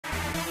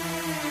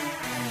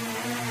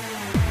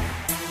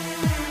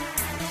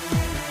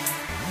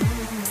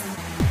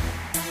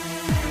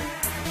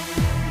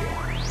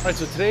All right,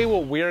 so today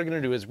what we are going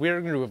to do is we are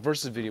going to do a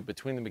versus video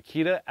between the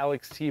Makita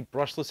LXT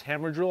brushless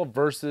hammer drill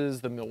versus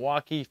the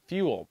Milwaukie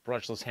Fuel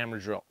brushless hammer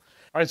drill.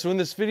 All right, so in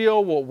this video,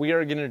 what we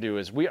are going to do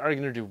is we are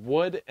going to do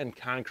wood and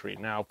concrete.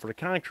 Now, for the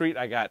concrete,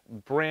 I got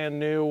brand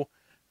new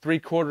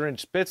 3/4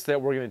 inch bits that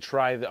we're going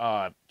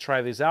to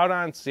try these out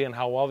on, seeing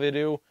how well they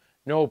do.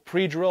 No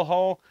pre-drill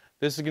hole.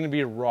 This is going to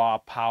be raw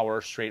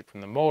power straight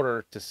from the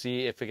motor to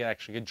see if it can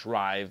actually get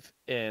drive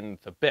in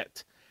the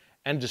bit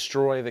and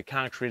destroy the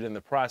concrete in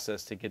the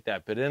process to get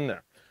that bit in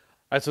there.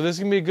 All right, so this is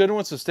gonna be a good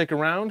one, so stick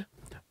around.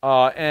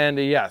 And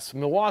yes,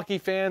 Milwaukee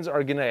fans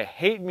are gonna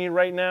hate me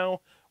right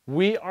now.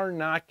 We are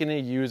not gonna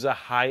use a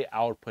high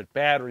output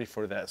battery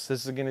for this.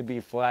 This is gonna be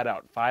flat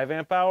out 5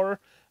 amp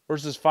hour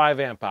versus 5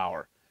 amp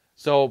hour.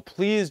 So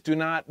please do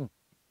not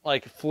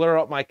like flare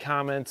up my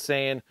comments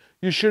saying,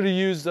 you should have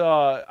used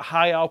a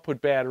high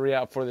output battery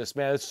out for this,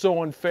 man. It's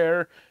so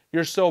unfair.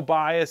 You're so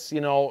biased,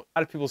 you know. A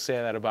lot of people say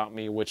that about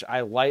me, which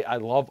I like. I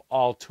love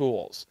all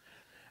tools.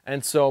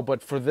 And so,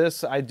 but for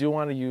this, I do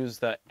want to use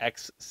the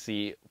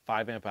XC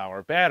 5 amp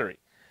hour battery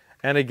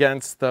and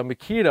against the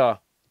Makita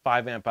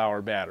 5 amp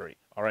hour battery.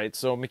 All right,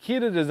 so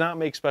Makita does not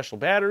make special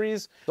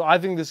batteries. So I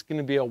think this is going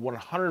to be a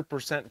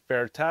 100%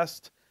 fair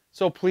test.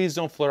 So please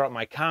don't flare up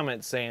my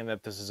comments saying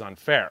that this is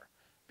unfair,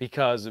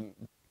 because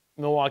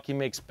Milwaukee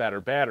makes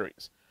better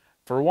batteries.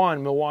 For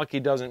one, Milwaukee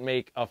doesn't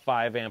make a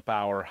 5 amp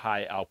hour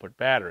high output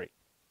battery.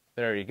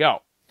 There you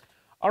go.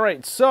 All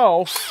right,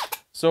 so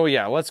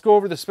yeah, let's go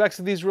over the specs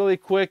of these really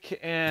quick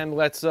and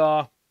let's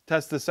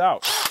test this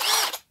out.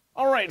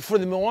 All right, for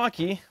the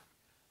Milwaukee,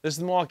 this is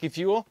the Milwaukee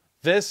Fuel.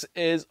 This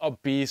is a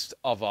beast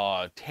of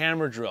a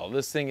hammer drill.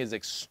 This thing is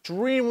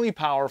extremely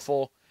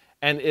powerful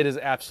and it is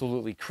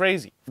absolutely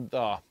crazy.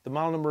 The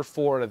model number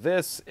for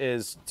this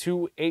is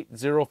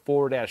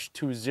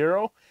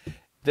 2804-20.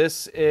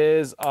 This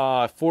is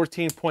a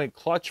 14-point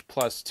clutch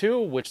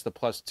 +2, which the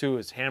 +2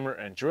 is hammer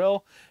and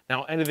drill.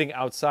 Now anything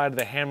outside of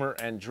the hammer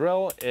and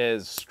drill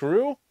is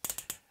screw.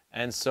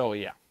 And so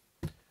yeah.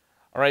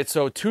 All right,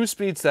 so 2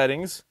 speed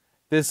settings.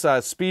 This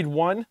speed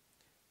 1,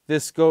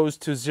 this goes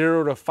to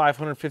 0 to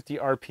 550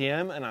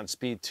 RPM, and on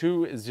speed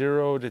 2 is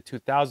 0 to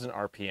 2000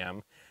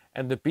 RPM.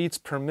 And the beats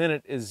per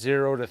minute is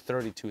 0 to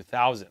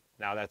 32,000.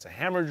 Now that's a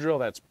hammer drill,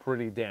 that's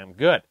pretty damn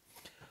good.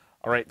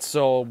 All right,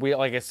 so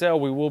like I said,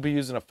 we will be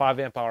using a 5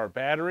 amp hour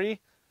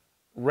battery.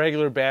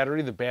 Regular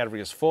battery, the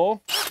battery is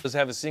full. It does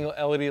have a single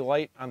LED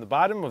light on the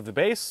bottom of the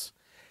base.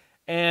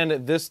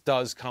 And this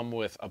does come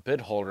with a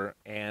bit holder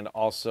and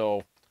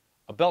also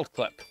a belt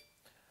clip.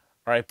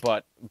 All right,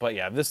 but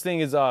yeah, this thing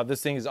is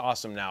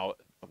awesome. Now,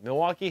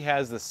 Milwaukee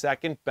has the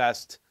second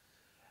best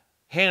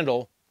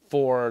handle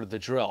for the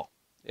drill.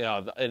 You know,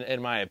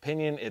 in my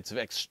opinion, it's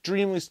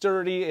extremely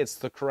sturdy, it's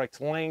the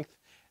correct length,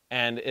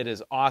 and it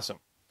is awesome.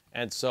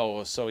 And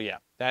so yeah,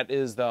 that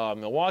is the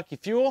Milwaukee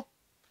Fuel.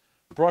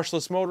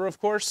 Brushless motor, of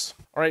course.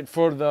 All right,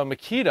 for the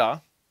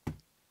Makita,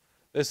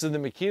 this is the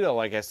Makita.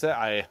 Like I said,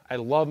 I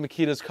love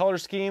Makita's color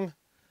scheme.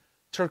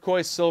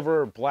 Turquoise,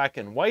 silver, black,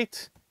 and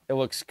white. It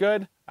looks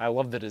good. I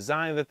love the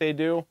design that they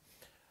do.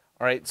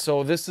 All right,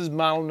 so this is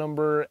model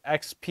number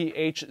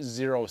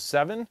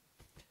XPH07.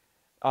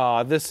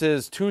 This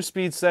is 2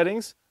 speed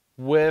settings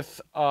with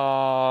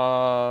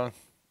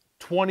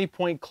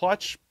 20-point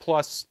clutch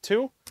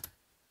 +2.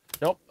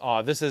 Nope,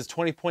 this is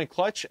 20-point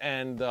clutch,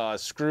 and the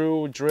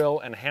screw,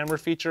 drill, and hammer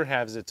feature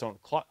has its own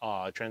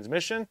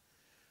transmission.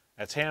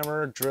 That's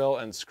hammer, drill,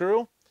 and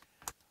screw.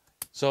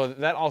 So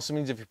that also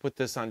means if you put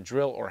this on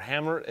drill or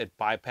hammer, it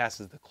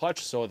bypasses the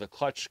clutch. So the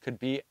clutch could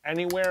be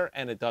anywhere,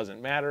 and it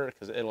doesn't matter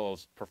because it'll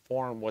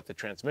perform what the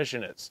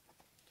transmission is.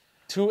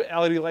 2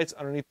 LED lights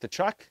underneath the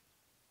chuck.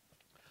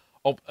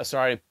 Oh,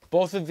 sorry,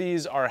 both of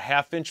these are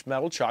 1/2-inch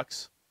metal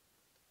chucks.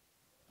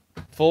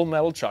 Full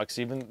metal chucks,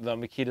 even the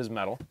Makita's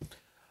metal.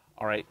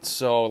 All right,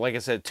 so like I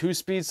said, 2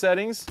 speed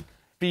settings.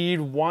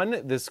 Speed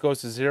 1, this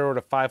goes to 0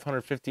 to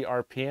 550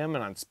 RPM,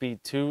 and on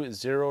speed 2,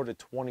 0 to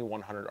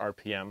 2100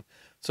 RPM.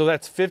 So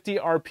that's 50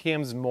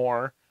 RPMs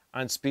more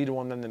on speed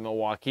 1 than the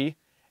Milwaukee,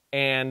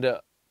 and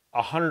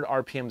 100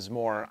 RPMs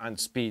more on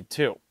speed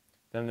 2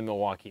 than the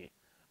Milwaukee.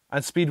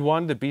 On speed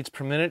 1, the beats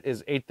per minute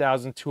is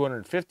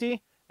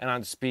 8,250, and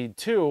on speed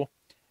 2,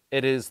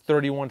 it is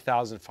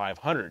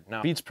 31,500.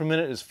 Now, beats per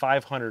minute is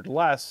 500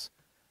 less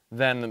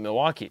than the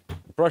Milwaukee.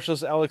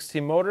 Brushless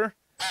LXT motor,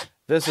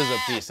 this is a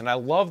beast, and I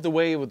love the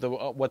way with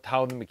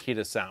how the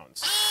Makita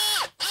sounds.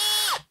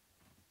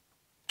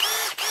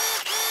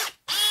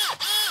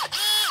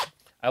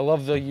 I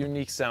love the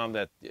unique sound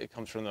that it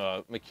comes from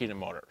the Makita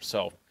motor.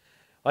 So,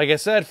 like I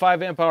said,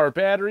 5 amp hour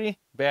battery.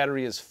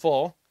 Battery is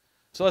full.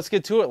 So let's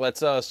get to it. Let's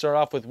start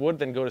off with wood,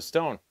 then go to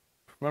stone.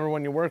 Remember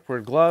when you work,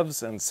 wear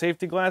gloves and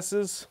safety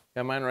glasses.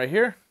 Got mine right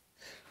here.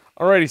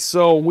 Alrighty,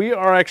 so we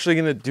are actually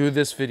going to do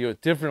this video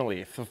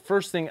differently. The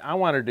first thing I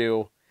want to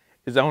do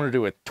is I want to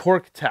do a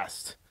torque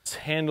test.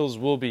 Handles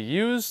will be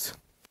used.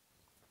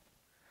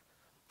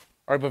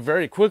 All right, but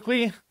very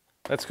quickly,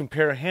 let's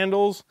compare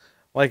handles.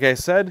 Like I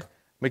said,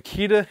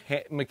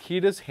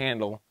 Makita's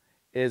handle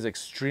is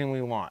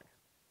extremely long.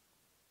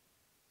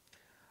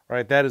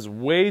 right? That is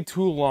way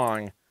too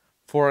long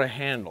for a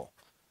handle,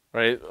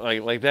 right?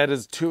 Like that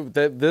is too,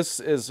 that this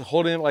is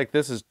holding it like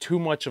this is too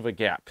much of a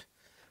gap.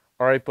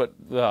 All right, but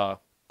the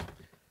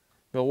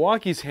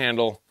Milwaukee's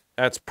handle,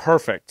 that's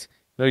perfect.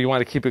 You know, you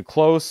want to keep it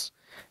close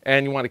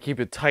and you want to keep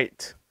it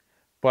tight.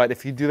 But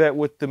if you do that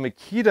with the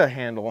Makita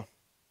handle,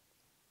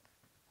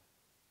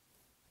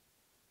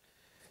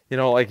 you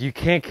know, like you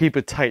can't keep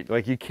it tight.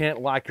 Like you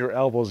can't lock your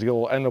elbows.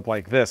 You'll end up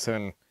like this,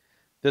 and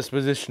this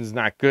position is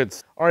not good.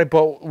 All right,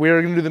 but we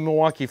are going to do the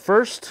Milwaukie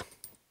first.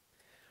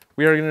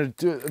 We are going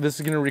to do, this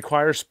is going to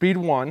require speed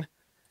 1.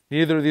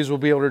 Neither of these will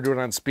be able to do it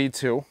on speed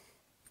 2.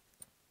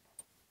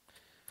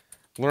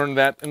 Learned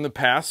that in the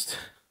past.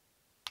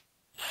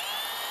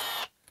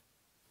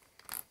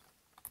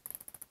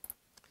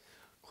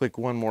 Click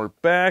one more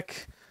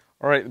back.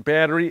 All right, the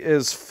battery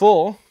is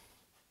full.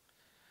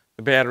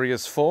 The battery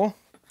is full.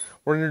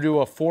 We're going to do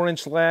a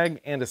 4-inch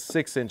lag and a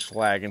 6-inch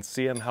lag and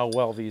see how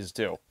well these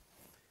do.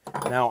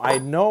 Now, I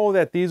know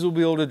that these will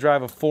be able to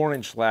drive a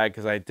 4-inch lag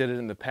because I did it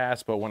in the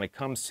past, but when it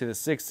comes to the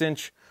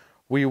 6-inch,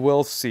 we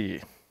will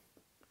see.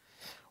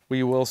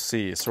 We will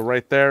see. So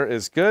right there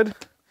is good.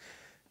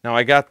 Now,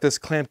 I got this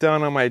clamped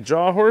down on my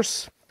jaw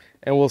horse,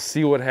 and we'll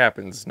see what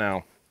happens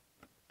now.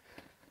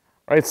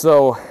 All right,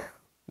 so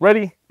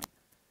ready?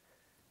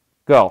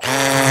 Go.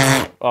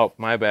 Oh,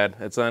 my bad.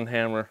 It's on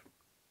hammer.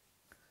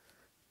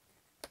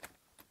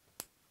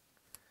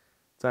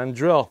 It's on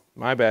drill.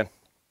 My bad.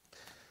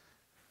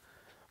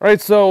 All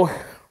right, so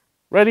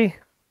ready?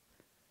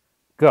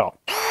 Go.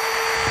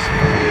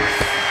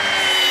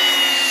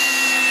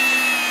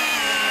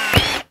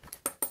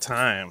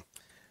 Time.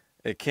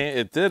 It can't.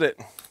 It did it.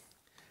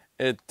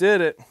 It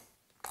did it.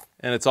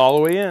 And it's all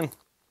the way in.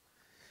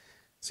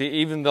 See,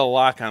 even the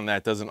lock on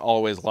that doesn't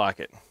always lock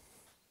it.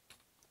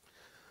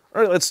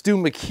 All right, let's do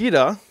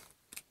Makita.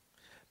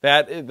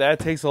 That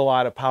takes a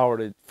lot of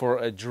power for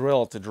a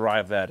drill to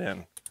drive that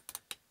in.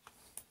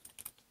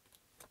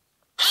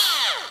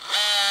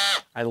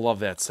 I love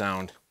that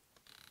sound.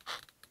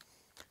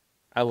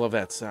 I love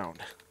that sound.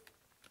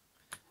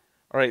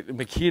 All right,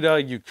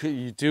 Makita,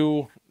 you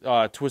do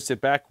twist it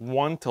back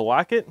 1 to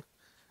lock it.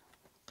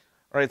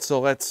 All right, so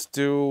let's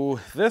do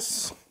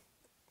this.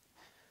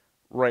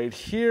 Right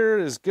here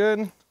is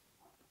good.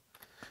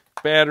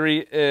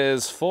 Battery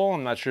is full.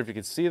 I'm not sure if you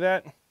can see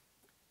that.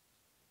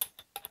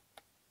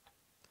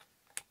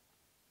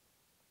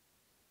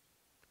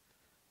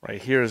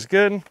 Right here is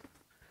good. All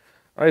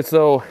right,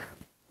 so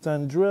it's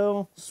on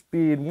drill,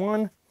 speed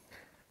 1.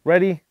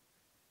 Ready?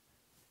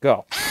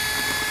 Go.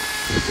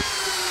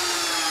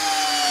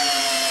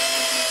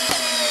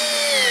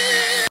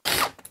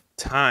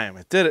 Time.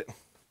 It did it.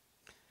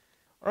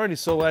 Alrighty,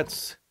 so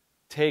let's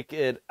take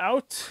it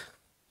out.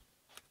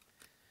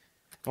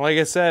 Like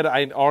I said,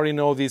 I already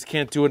know these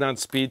can't do it on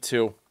speed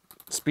 2.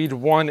 Speed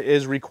 1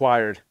 is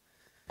required.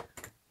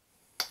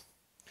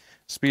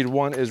 Speed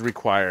 1 is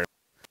required.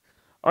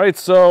 All right,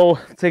 so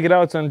take it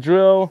out. It's on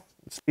drill.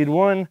 Speed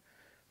 1.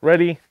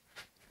 Ready?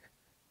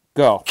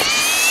 Go.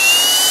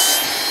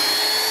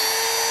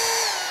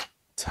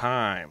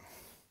 Time.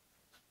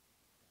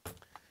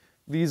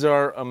 These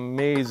are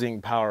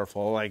amazing,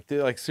 powerful. Like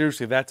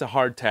seriously, that's a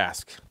hard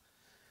task.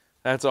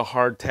 That's a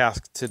hard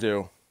task to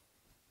do.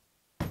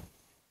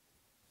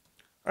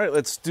 All right,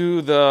 let's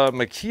do the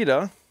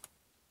Makita.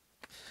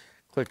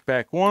 Click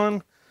back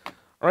 1. All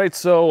right,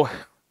 so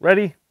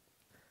ready?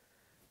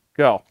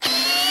 Go.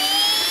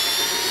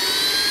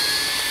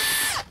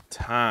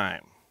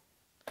 Time.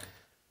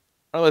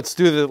 All right,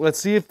 let's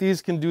see if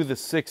these can do the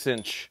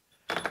 6-inch.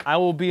 I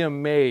will be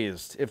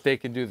amazed if they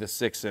can do the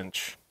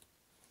 6-inch.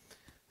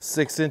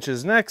 6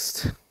 inches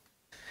next.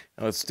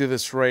 Now let's do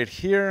this right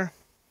here.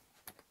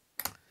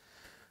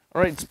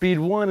 All right, speed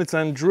 1, it's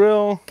on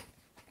drill.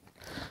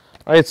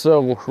 All right,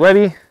 so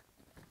ready?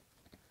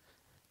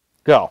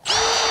 Go.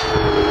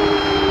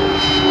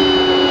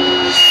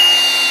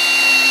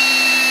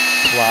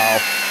 Wow.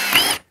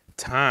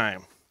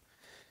 Time.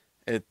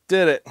 It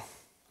did it.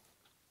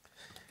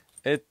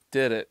 It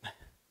did it.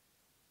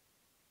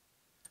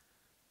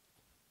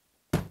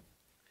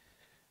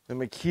 The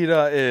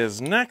Makita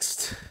is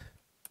next.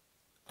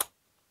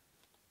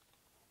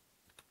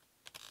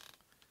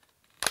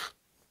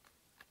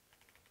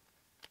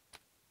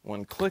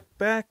 One click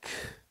back.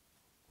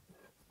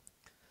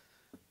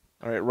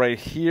 All right, right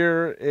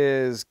here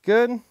is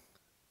good. All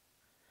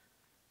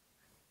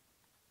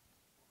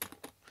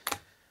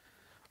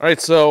right,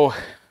 so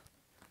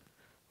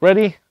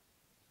ready?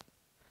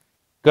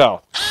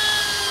 Go.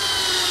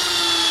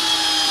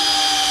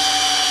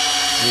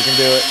 You can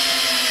do it.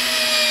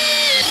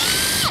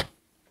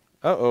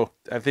 Uh-oh,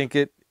 I think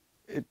did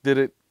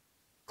it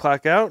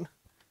clock out?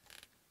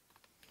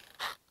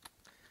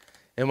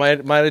 It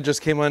might have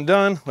just came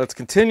undone. Let's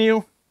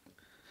continue.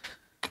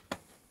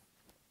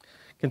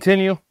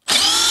 Continue.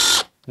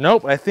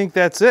 Nope, I think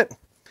that's it.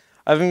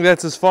 I think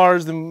that's as far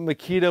as the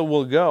Makita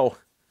will go.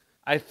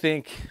 I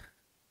think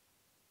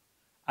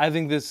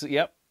this,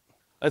 yep.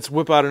 Let's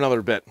whip out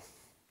another bit.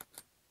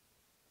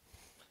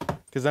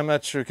 Because I'm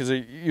not sure, because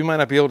you might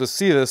not be able to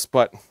see this,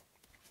 but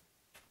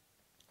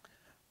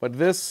but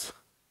this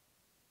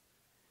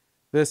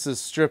is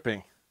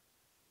stripping.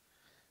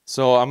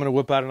 So I'm gonna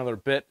whip out another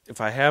bit if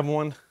I have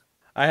one.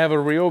 I have a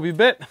Ryobi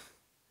bit,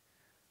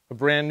 a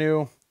brand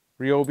new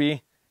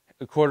Ryobi,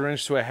 a 1/4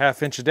 inch to a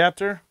 1/2 inch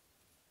adapter.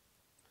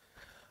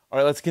 All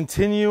right, let's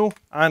continue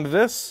on to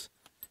this,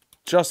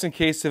 just in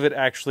case if it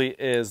actually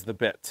is the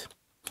bit.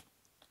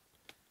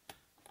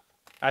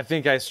 I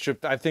think these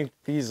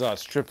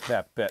stripped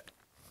that bit.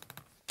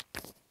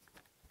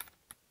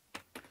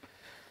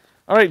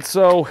 All right,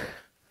 so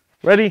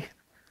ready,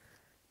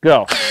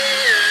 go.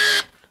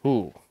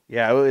 Ooh,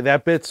 yeah,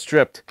 that bit's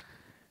stripped.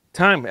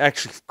 Time,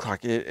 actually,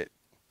 fuck it.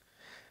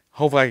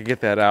 Hopefully I can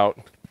get that out.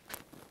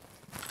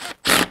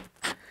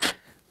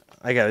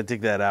 I gotta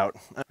dig that out.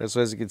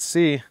 So as you can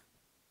see,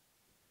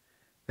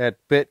 that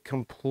bit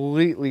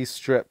completely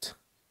stripped.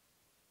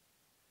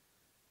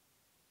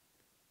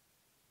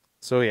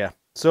 So yeah,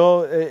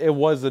 so it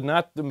was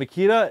not the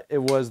Makita, it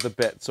was the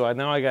bit. So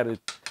now I gotta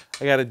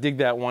dig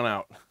that one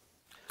out.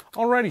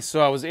 Alrighty,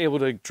 so I was able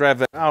to drive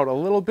that out a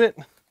little bit,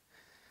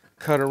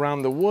 cut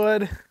around the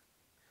wood.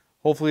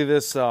 Hopefully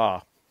this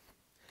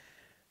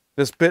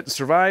bit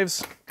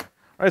survives.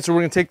 All right, so we're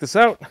gonna take this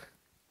out.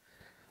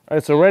 All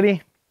right, so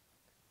ready,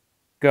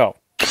 go.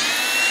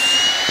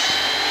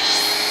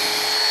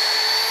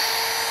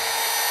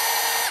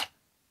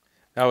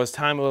 That was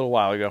time a little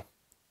while ago.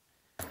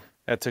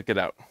 That took it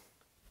out.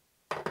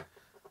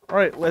 All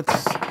right,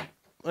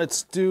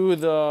 let's do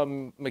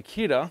the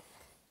Makita.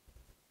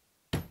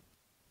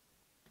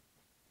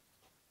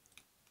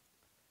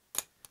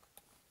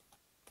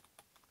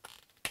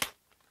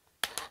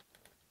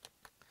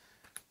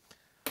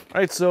 All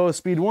right, so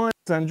speed 1,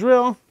 it's on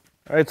drill.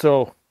 All right,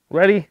 so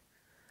ready,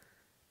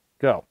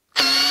 go.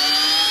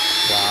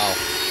 Wow.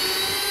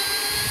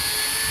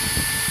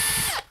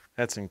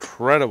 That's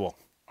incredible.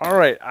 All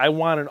right, I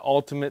want an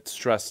ultimate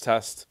stress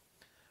test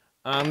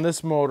on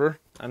this motor,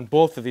 on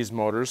both of these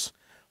motors.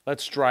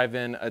 Let's drive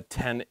in a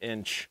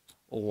 10-inch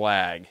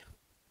lag.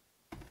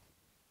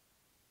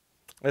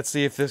 Let's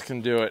see if this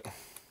can do it.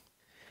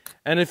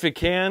 And if it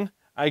can,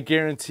 I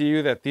guarantee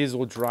you that these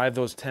will drive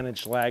those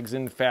 10-inch lags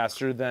in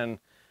faster than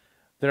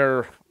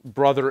their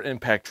brother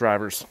impact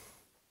drivers.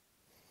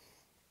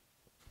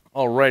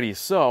 Alrighty,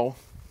 so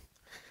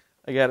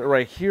I got it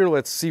right here.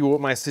 Let's see what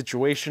my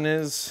situation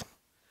is.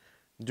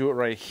 Do it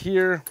right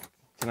here.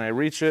 Can I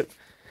reach it?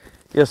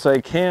 Yes, I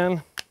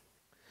can.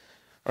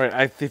 All right,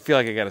 I feel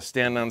like I got to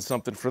stand on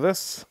something for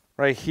this.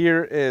 Right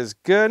here is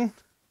good. All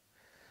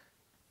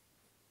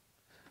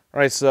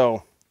right,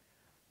 so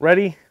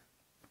ready,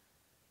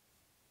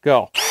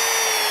 go.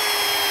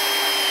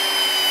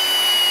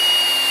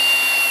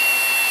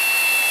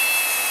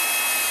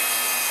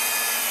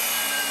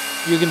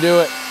 You can do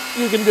it.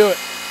 You can do it.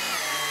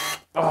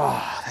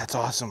 Oh, that's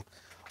awesome.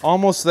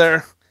 Almost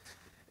there.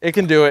 It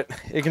can do it.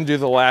 It can do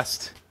the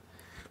last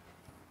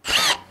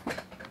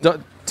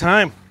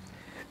time.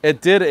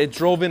 It did. It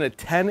drove in a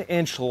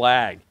 10-inch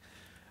lag.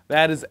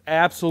 That is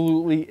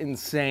absolutely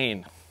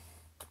insane.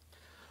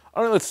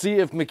 All right, let's see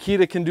if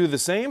Makita can do the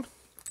same.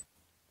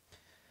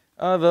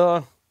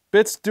 The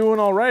bit's doing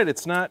all right.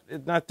 It's not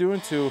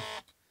doing too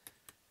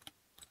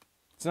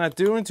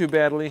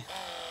badly.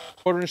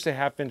 1/4 inch to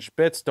 1/2 inch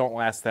bits don't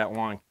last that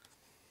long,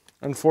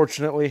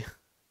 unfortunately.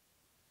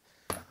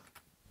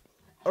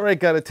 All right,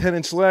 got a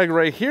 10-inch lag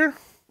right here.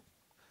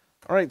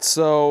 All right,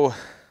 so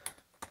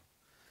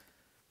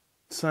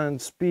it's on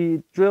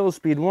speed drill,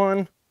 speed 1.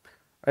 All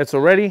right, so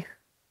ready,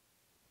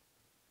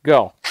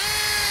 go.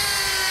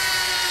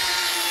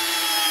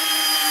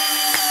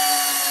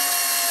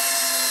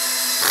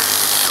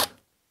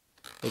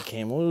 It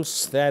came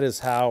loose. That is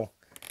how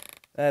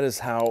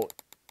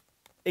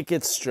it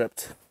gets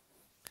stripped.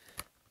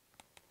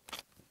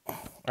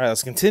 All right,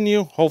 let's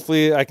continue.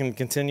 Hopefully I can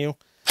continue.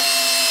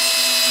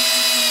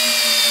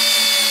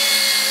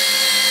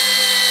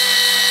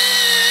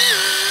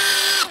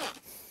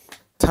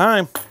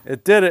 Time.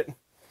 It did it.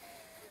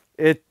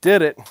 It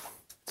did it.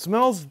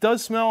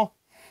 Does smell.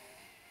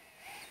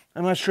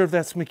 I'm not sure if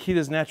that's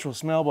Makita's natural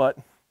smell, but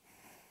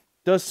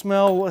does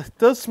smell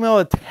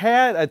a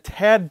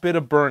tad bit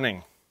of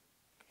burning.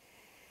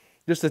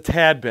 Just a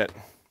tad bit.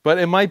 But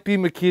it might be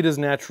Makita's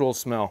natural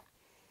smell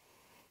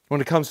when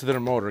it comes to their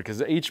motor,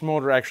 because each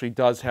motor actually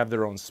does have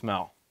their own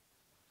smell.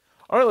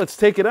 All right, let's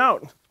take it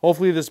out.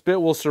 Hopefully this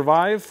bit will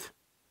survive.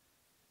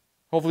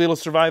 Hopefully it'll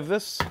survive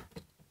this.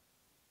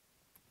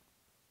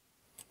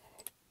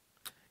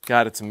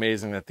 God, it's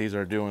amazing that these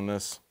are doing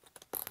this.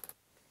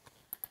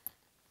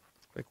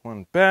 Pick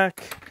one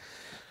back.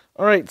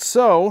 All right,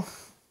 so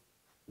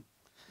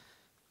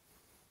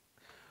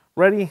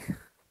ready,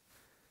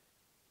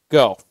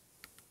 go.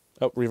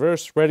 Oh,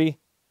 reverse, ready,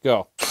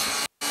 go.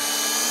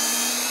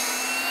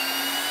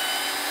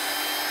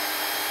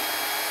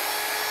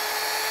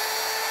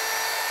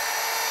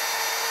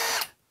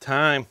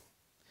 Time.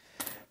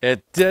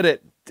 It did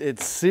it.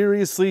 It's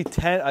seriously a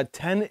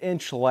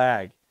 10-inch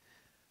lag.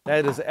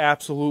 That is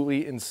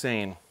absolutely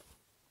insane.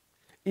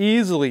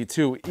 Easily,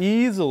 too.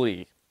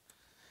 Easily.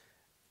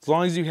 As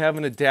long as you have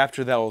an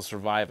adapter that will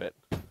survive it.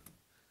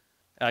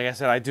 Like I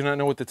said, I do not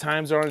know what the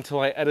times are until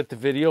I edit the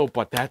video,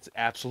 but that's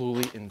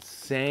absolutely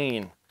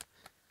insane.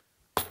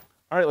 All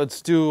right,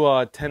 let's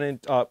do 10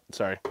 inch,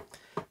 sorry.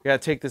 We gotta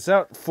take this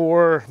out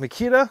for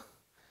Makita.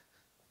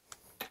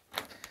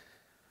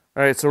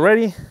 All right, so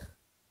ready?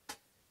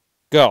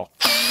 Go.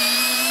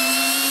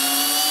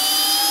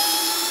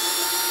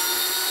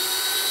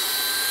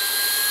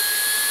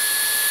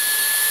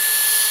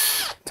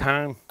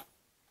 Time.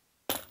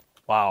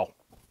 Wow.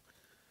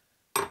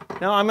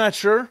 Now, I'm not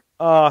sure.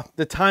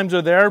 The times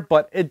are there,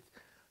 but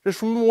just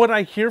from what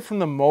I hear from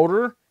the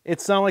motor, it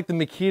sounded like the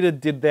Makita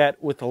did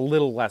that with a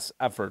little less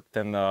effort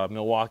than the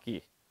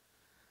Milwaukee.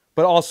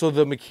 But also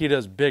the Makita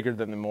is bigger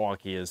than the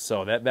Milwaukee is,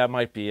 so that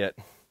might be it.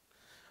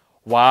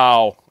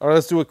 Wow. All right,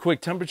 let's do a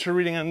quick temperature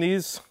reading on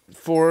these.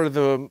 For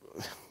the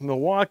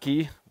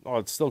Milwaukee, oh,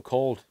 it's still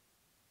cold.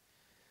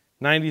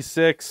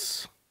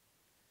 96.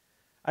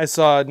 I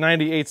saw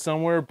 98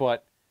 somewhere,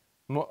 but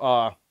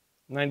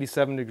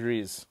 97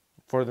 degrees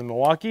for the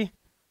Milwaukee.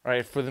 All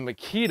right, for the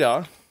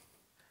Makita,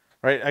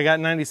 right, I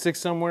got 96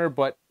 somewhere,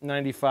 but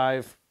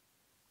 95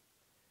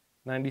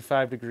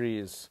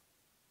 degrees.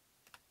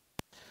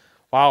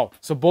 Wow,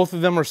 so both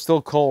of them are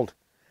still cold.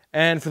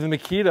 And for the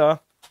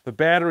Makita, the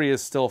battery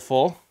is still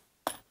full.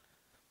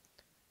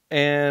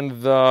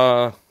 And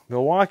the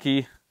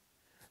Milwaukee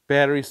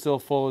battery is still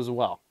full as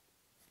well.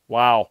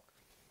 Wow.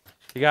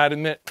 You gotta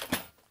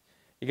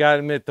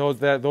admit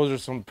those are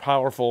some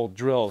powerful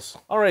drills.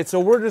 All right, so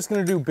we're just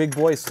gonna do big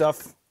boy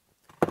stuff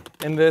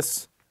in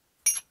this.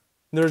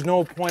 There's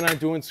no point on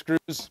doing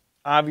screws.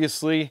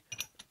 Obviously,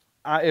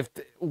 if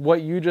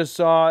what you just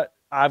saw,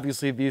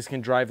 obviously these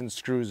can drive in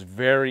screws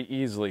very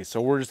easily.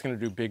 So we're just gonna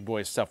do big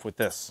boy stuff with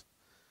this.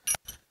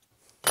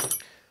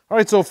 All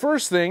right, so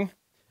first thing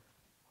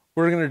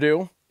we're gonna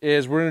do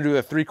is we're gonna do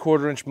a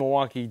 3/4 inch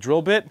Milwaukee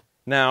drill bit.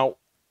 Now,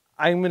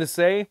 I'm gonna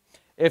say,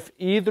 if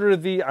either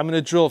of I'm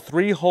gonna drill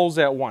 3 holes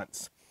at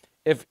once.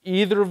 If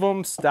either of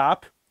them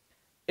stop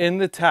in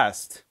the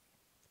test,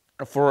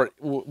 for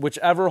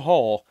whichever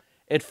hole,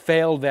 it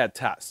failed that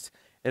test.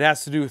 It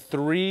has to do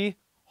 3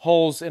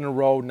 holes in a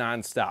row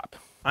nonstop.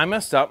 I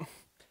messed up.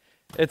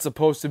 It's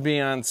supposed to be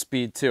on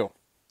speed 2.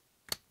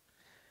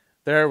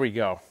 There we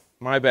go.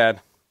 My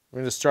bad. We're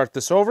going to start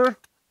this over.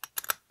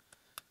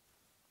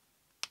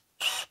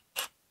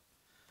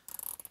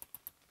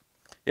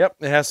 Yep,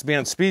 it has to be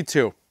on speed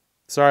 2.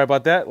 Sorry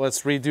about that.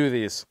 Let's redo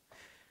these.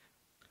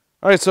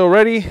 All right, so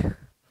ready?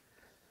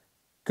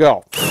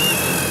 Go.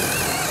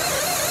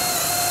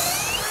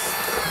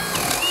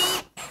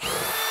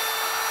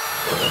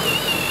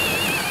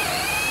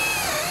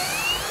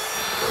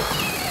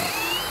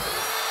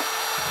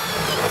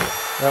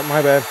 Oh,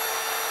 my bad.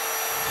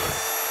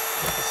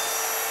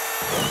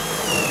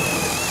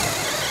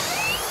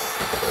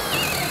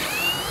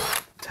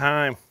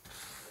 Time.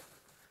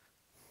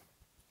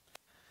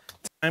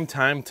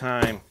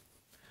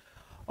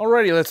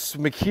 Alrighty,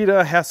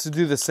 Makita has to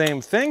do the same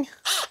thing.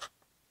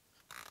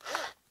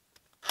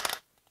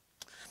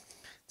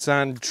 It's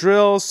on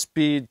drill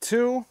speed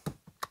 2.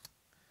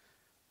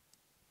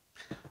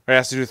 It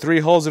has to do 3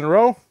 holes in a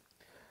row. All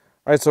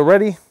right, so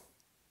ready?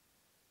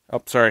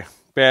 Oh, sorry.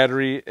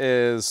 Battery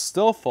is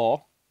still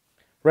full.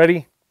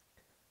 Ready?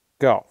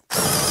 Go.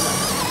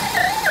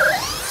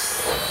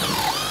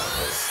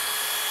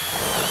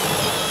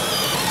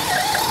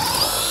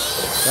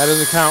 That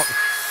doesn't count.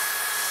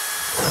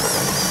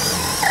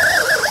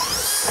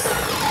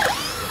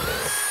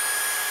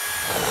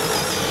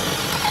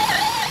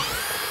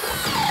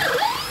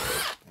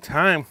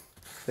 Time.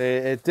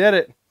 It did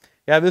it.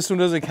 Yeah, this one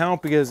doesn't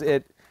count because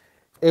it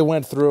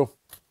went through.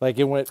 Like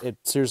it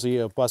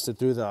seriously busted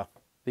through the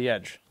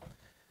edge.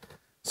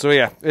 So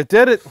yeah, it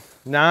did it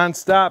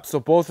non-stop.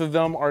 So both of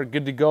them are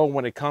good to go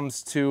when it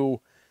comes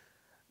to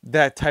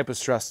that type of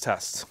stress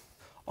test.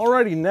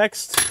 Alrighty,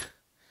 next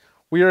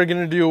we are going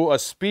to do a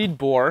speed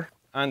bore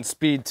on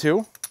speed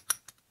 2.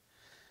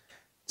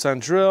 It's on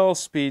drill,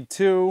 speed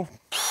 2.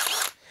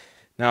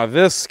 Now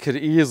this could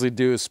easily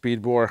do a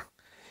speed bore.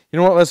 You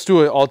know what, let's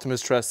do an ultimate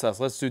stress test.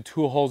 Let's do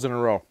 2 holes in a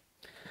row. All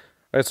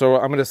right, so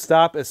I'm going to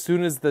stop as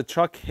soon as the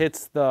chuck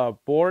hits the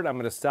board. I'm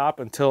going to stop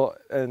and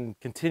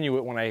continue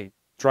it when I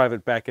drive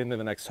it back into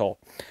the next hole.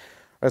 All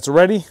right, so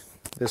ready?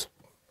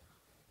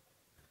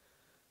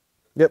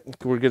 Yep,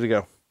 we're good to go.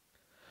 All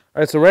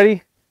right, so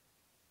ready?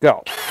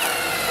 Go.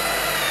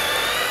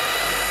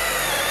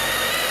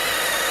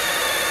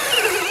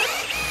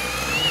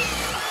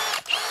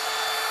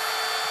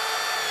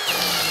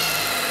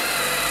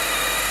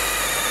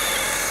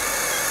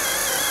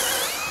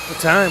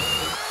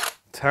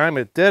 Time,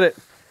 it did it.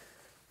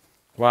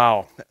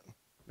 Wow,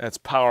 that's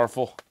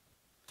powerful.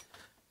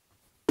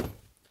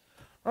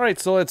 All right,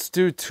 so let's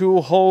do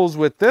 2 holes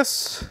with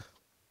this.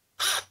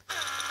 All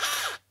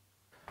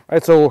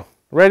right, so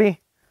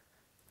ready?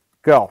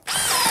 Go.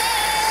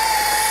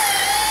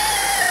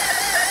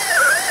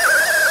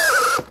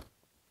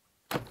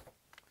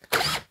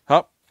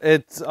 Oh,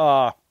 it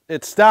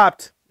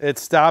stopped. It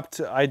stopped.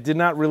 I did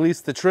not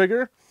release the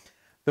trigger.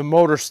 The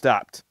motor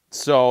stopped.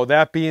 So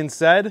that being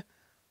said,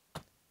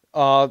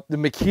 The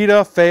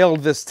Makita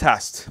failed this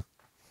test.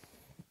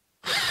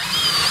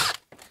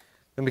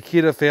 The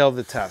Makita failed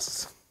the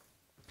test.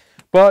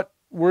 But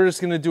we're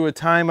just going to do a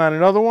time on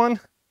another one.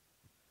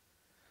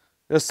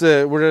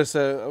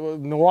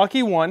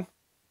 Milwaukee 1.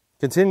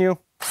 Continue.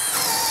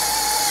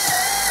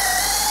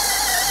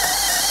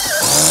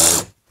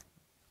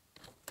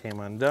 Came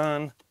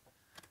undone.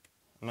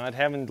 I'm not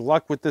having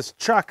luck with this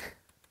chuck.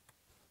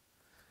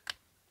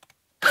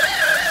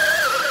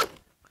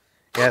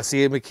 Yeah,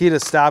 see,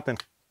 Makita's stopping.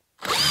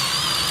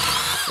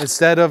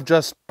 Instead of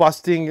just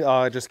busting,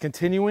 just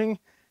continuing,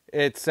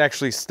 it's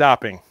actually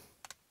stopping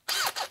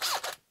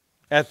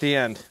at the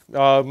end.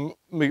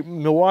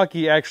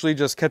 Milwaukee actually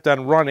just kept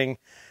on running,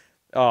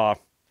 and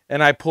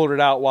I pulled it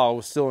out while it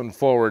was still in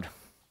forward.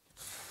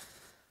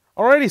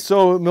 Alrighty,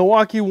 so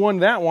Milwaukee won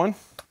that one.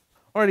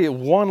 Alrighty,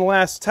 one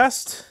last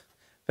test.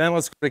 Then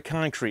let's go to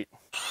concrete.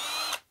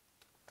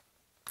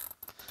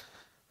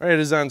 Alright, it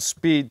is on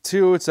speed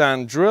 2. It's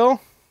on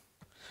drill.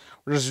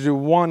 We're just going to do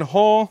one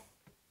hole.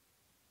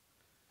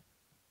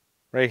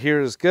 Right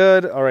here is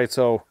good. Alright,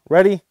 so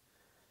ready?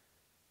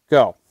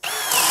 Go.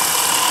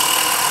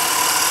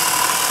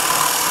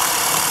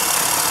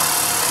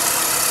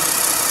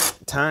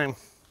 Time.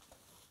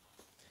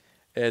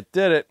 It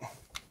did it.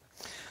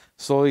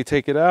 Slowly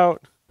take it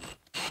out.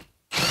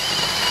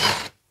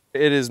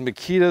 It is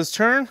Makita's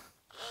turn.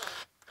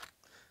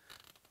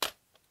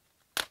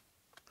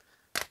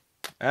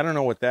 I don't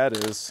know what that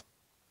is.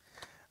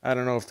 I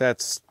don't know if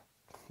that's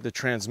the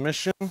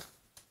transmission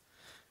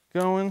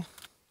going.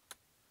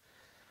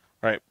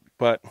 All right,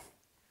 but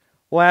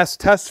last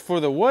test for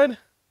the wood.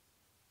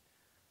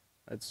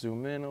 Let's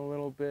zoom in a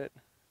little bit.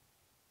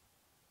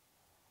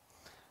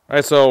 All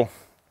right, so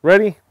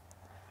ready?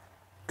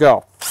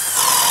 Go.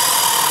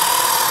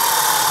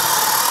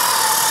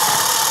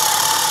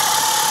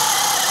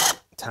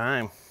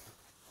 Time.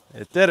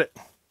 It did it.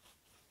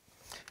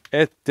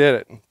 It did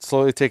it.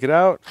 Slowly take it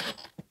out.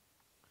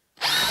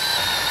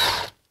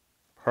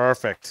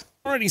 Perfect.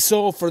 Alrighty,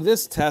 so for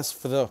this test,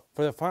 for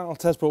the final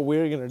test, what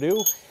we're gonna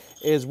do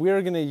is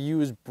we're gonna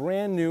use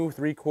brand new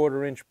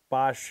 3/4 inch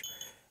Bosch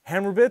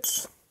hammer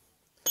bits,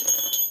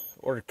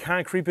 or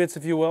concrete bits,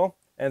 if you will.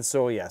 And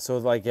so yeah, so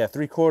like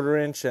 3/4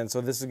 inch, and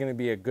so this is gonna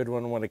be a good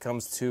one when it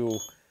comes to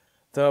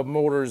the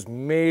motors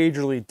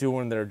majorly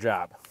doing their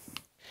job.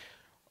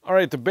 All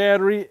right, the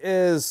battery's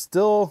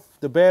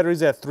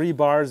at 3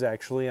 bars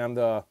actually on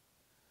the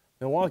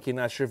Milwaukee.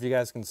 Not sure if you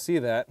guys can see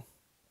that.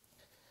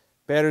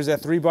 Battery's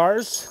at 3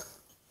 bars.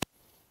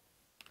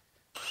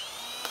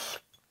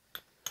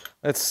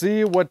 Let's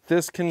see what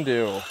this can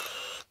do.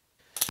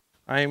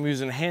 I am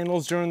using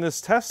handles during this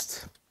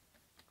test. Here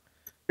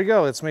we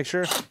go, let's make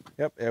sure.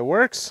 Yep, it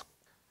works.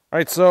 All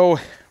right, so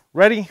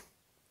ready?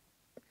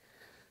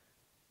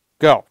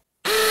 Go.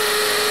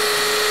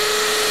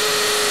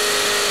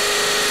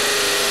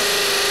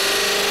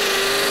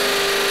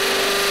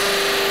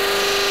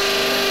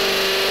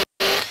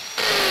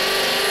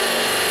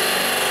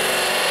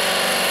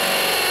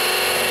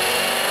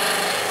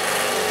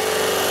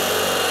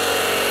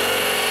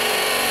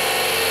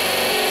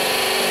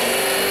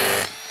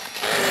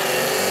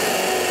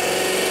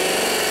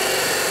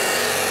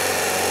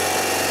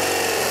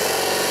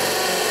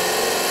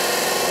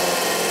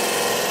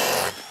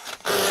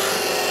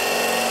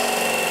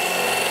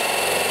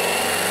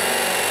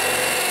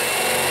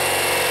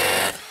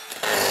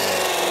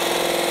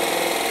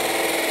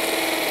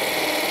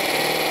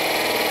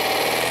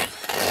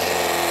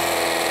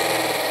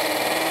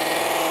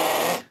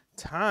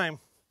 Time.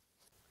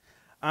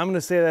 I'm going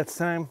to say that's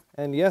time,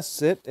 and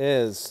yes, it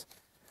is.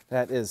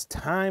 That is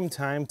time.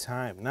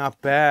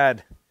 Not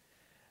bad.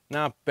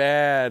 Not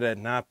bad.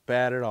 Not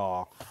bad at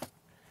all.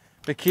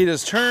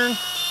 Makita's turn.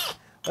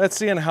 Let's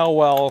see how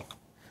well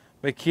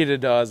Makita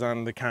does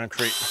on the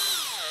concrete.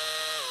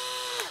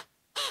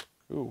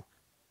 Ooh.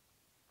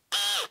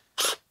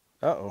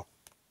 Uh-oh.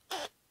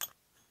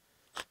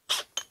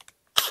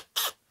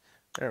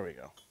 There we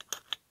go.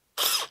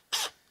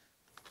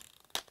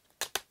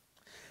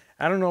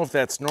 I don't know if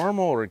that's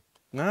normal or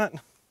not.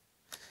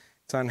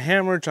 It's on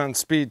hammer, it's on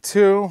speed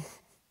 2.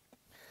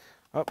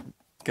 Oh,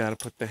 gotta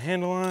put the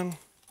handle on.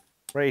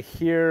 Right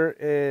here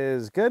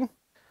is good. All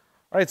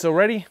right, so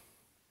ready?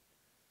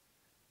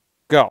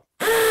 Go.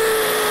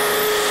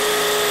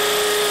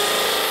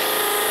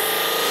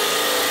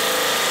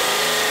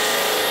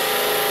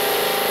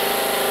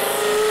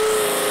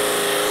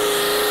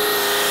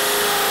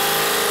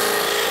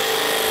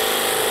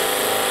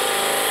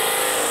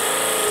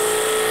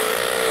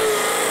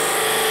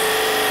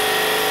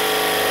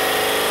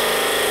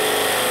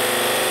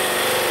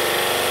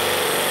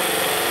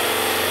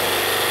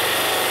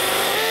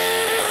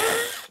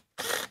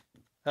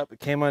 Oh,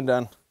 it came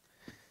undone.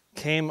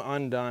 Came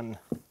undone.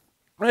 All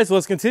right, so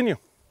let's continue.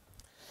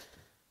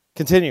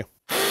 Continue.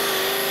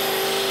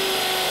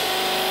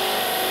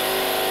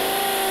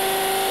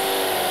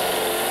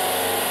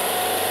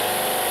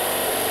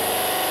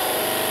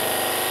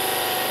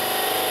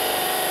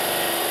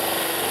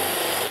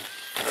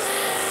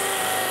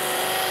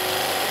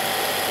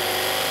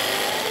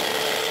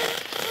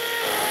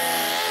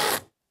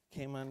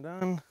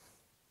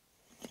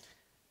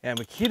 Yeah,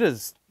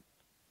 Makita's,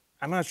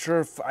 I'm not sure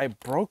if I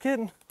broke it,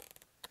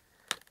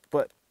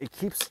 but it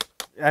keeps,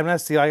 I'm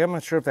not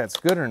sure if that's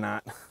good or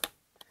not.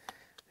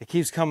 It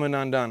keeps coming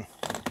undone.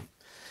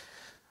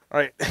 All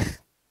right,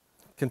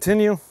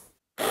 continue.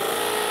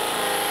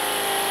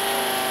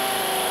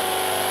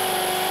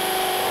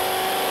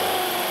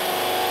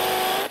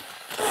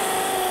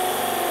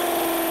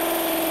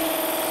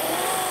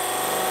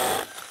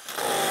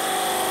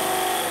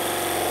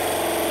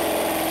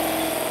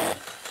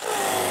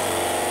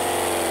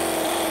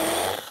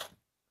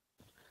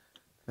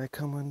 Did that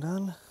come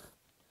undone?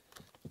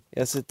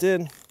 Yes, it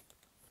did.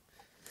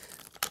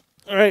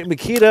 All right,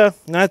 Makita,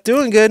 not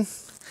doing good.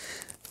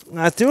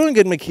 Not doing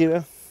good,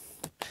 Makita.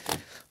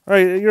 All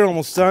right, you're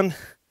almost done.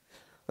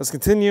 Let's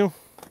continue.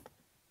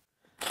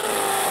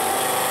 I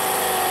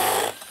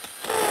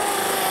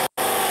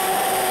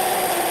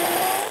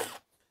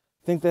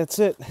think that's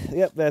it.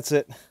 Yep, that's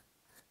it.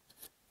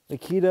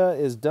 Makita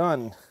is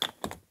done.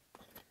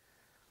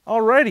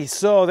 Alrighty,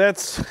 so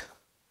that's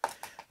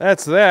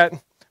that.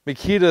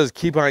 Makita's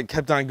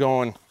kept on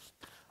going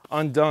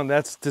undone.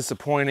 That's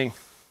disappointing.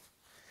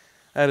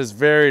 That is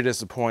very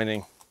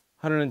disappointing.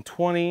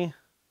 120.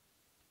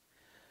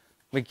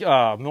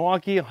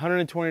 Milwaukee,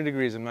 120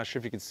 degrees. I'm not sure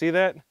if you can see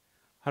that.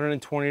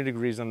 120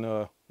 degrees on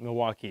the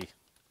Milwaukee.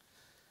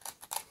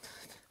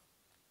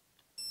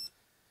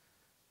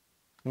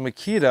 The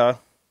Makita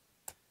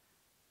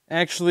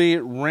actually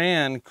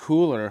ran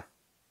cooler.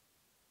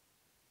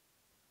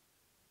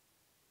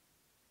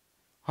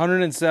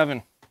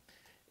 107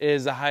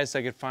 is the highest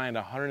I could find,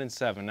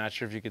 107. Not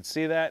sure if you could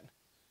see that,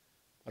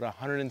 but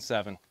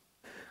 107.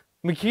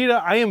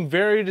 Makita, I am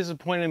very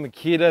disappointed in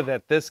Makita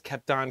that this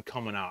kept on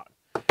coming out.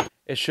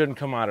 It shouldn't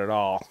come out at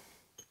all.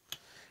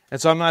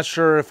 And so I'm not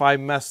sure if I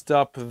messed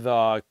up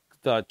the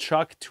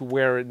chuck to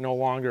where it no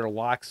longer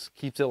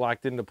keeps it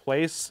locked into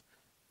place.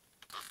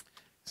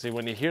 See,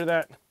 when you hear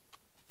that,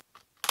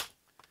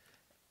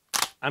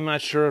 I'm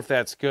not sure if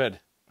that's good.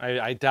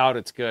 I doubt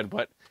it's good,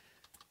 but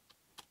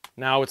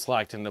now it's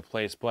locked into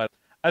place. But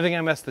I think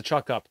I messed the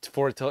chuck up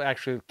for it to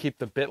actually keep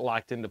the bit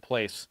locked into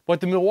place.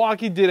 But the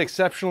Milwaukee did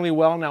exceptionally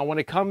well. Now, when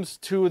it comes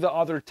to the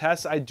other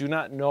tests, I do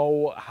not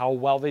know how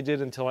well they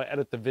did until I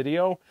edit the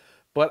video.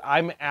 But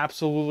I'm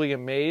absolutely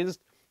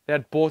amazed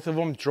that both of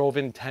them drove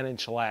in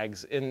 10-inch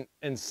lags in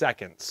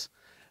seconds.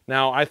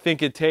 Now, I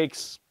think it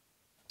takes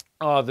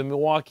the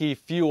Milwaukee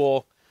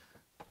Fuel,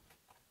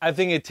 I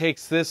think it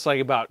takes this like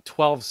about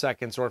 12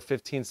 seconds or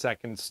 15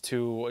 seconds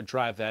to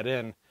drive that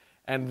in.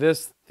 And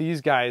these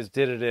guys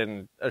did it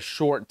in a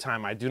short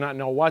time. I do not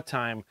know what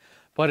time,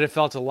 but it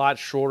felt a lot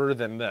shorter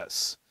than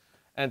this.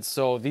 And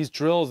so these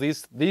drills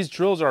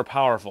are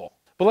powerful.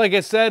 But like I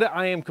said,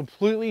 I am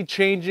completely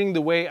changing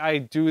the way I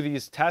do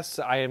these tests.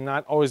 I am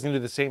not always going to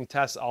do the same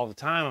tests all the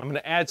time. I'm going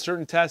to add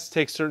certain tests,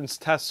 take certain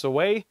tests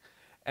away.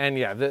 And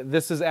yeah,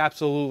 this is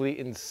absolutely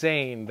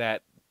insane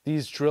that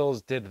these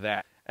drills did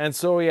that. And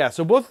so yeah,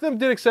 so both of them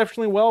did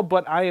exceptionally well,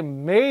 but I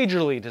am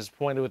majorly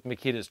disappointed with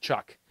Makita's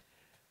chuck.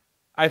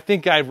 I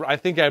think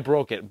I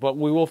broke it, but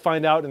we will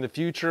find out in the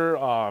future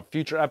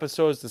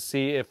episodes to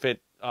see if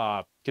it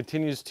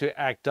continues to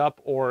act up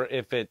or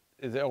if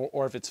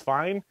it's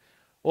fine.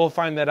 We'll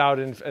find that out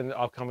in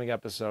upcoming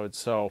episodes.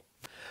 So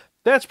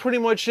that's pretty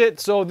much it.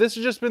 So this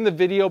has just been the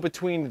video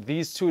between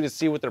these two to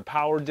see what their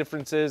power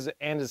difference is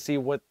and to see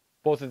what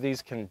both of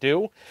these can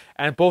do.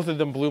 And both of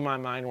them blew my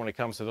mind when it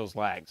comes to those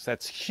lags.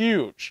 That's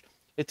huge.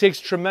 It takes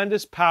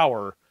tremendous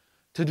power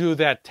to do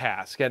that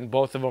task, and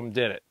both of them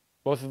did it.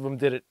 Both of them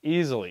did it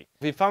easily.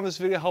 If you found this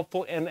video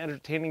helpful and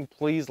entertaining,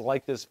 please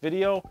like this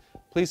video.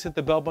 Please hit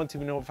the bell button to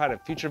be notified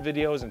of future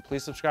videos, and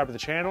please subscribe to the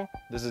channel.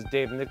 This is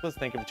Dave Nicholas.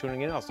 Thank you for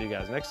tuning in. I'll see you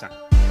guys next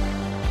time.